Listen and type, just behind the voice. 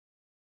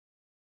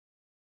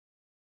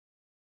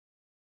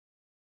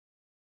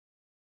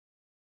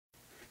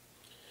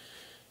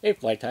Hey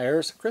fly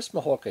tiers, Chris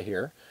Maholka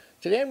here.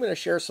 Today I'm going to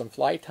share some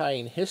fly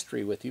tying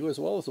history with you as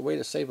well as a way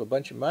to save a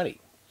bunch of money.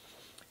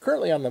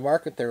 Currently on the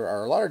market there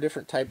are a lot of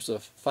different types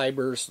of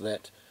fibers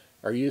that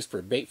are used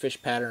for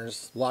baitfish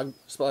patterns,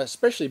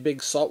 especially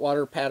big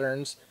saltwater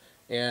patterns,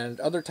 and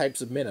other types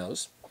of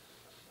minnows.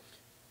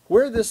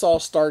 Where this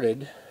all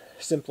started,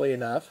 simply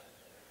enough,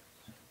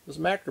 was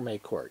macrame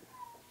cord.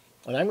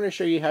 And I'm going to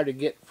show you how to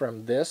get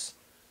from this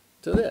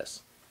to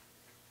this.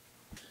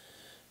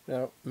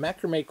 Now,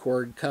 macrame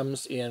cord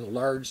comes in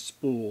large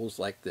spools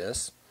like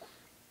this.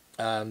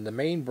 The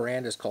main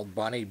brand is called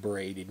Bonnie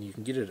Braid, and you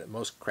can get it at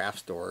most craft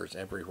stores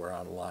everywhere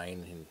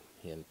online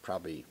in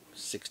probably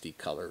 60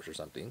 colors or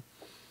something.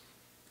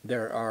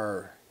 There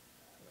are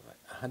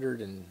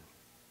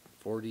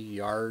 140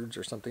 yards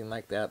or something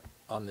like that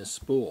on this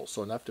spool,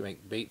 so enough to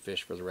make bait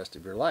fish for the rest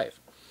of your life.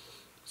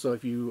 So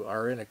if you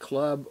are in a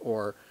club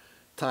or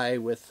tie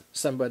with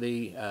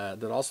somebody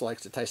that also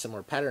likes to tie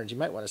similar patterns, you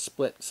might want to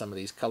split some of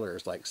these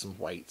colors, like some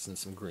whites and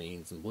some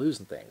greens and blues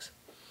and things.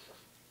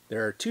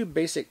 There are two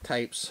basic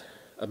types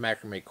of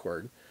macrame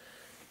cord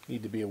you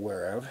need to be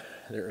aware of.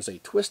 There is a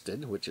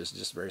twisted, which is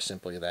just very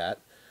simply that,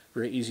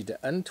 very easy to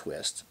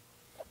untwist.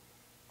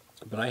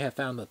 But I have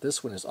found that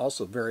this one is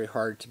also very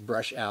hard to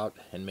brush out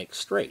and make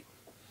straight.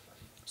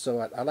 So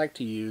what I like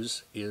to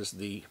use is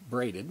the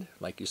braided,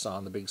 like you saw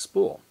on the big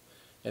spool.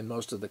 And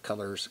most of the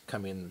colors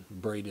come in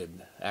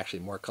braided, actually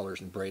more colors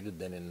in braided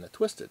than in the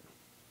twisted.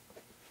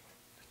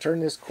 To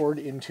turn this cord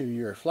into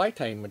your fly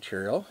tying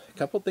material, a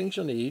couple things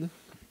you'll need.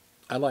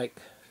 I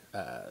like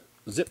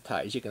zip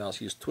ties. You can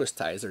also use twist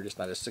ties, they're just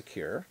not as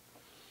secure.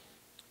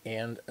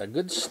 And a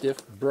good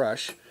stiff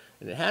brush,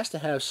 and it has to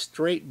have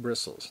straight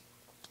bristles.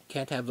 You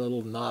can't have the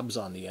little knobs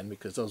on the end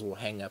because those will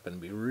hang up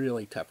and be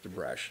really tough to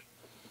brush.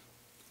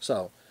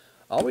 So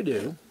all we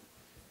do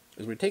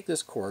is we take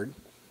this cord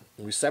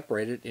and we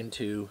separate it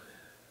into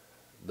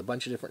the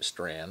bunch of different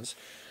strands.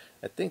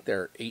 I think there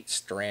are 8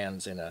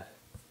 strands in a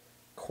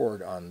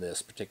cord on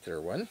this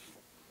particular one.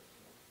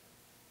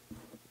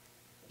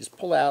 Just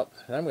pull out,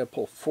 and I'm going to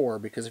pull 4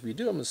 because if you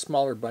do them in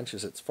smaller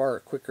bunches it's far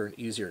quicker and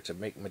easier to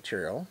make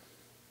material.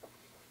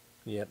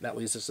 Yep, that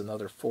leaves us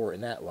another 4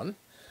 in that one.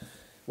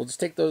 We'll just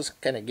take those,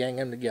 kind of gang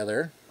them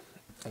together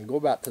and go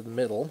about to the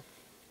middle,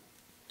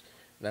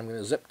 and I'm going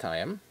to zip tie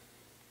them.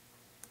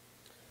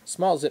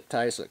 Small zip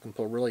tie so it can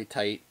pull really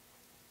tight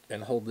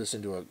and hold this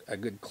into a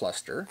good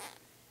cluster.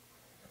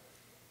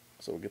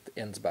 So we'll get the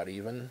ends about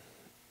even,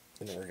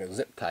 and then we're going to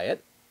zip tie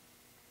it.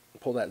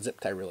 Pull that zip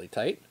tie really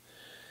tight.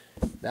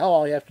 Now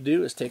all you have to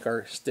do is take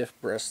our stiff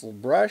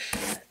bristled brush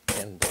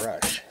and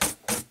brush.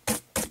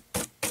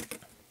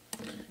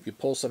 If you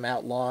pull some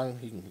out long,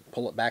 you can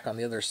pull it back on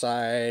the other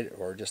side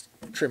or just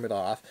trim it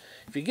off.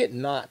 If you get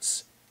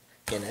knots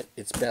in it,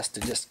 it's best to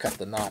just cut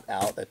the knot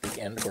out at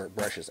the end where it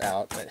brushes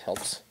out. That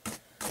helps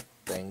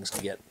things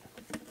get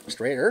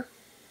straighter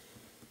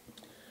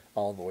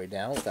all the way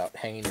down without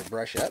hanging your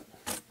brush up.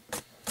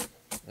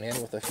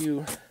 And with a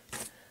few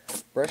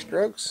brush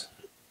strokes,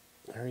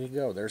 there you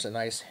go. There's a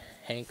nice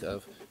hank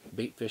of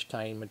bait fish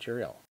tying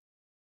material.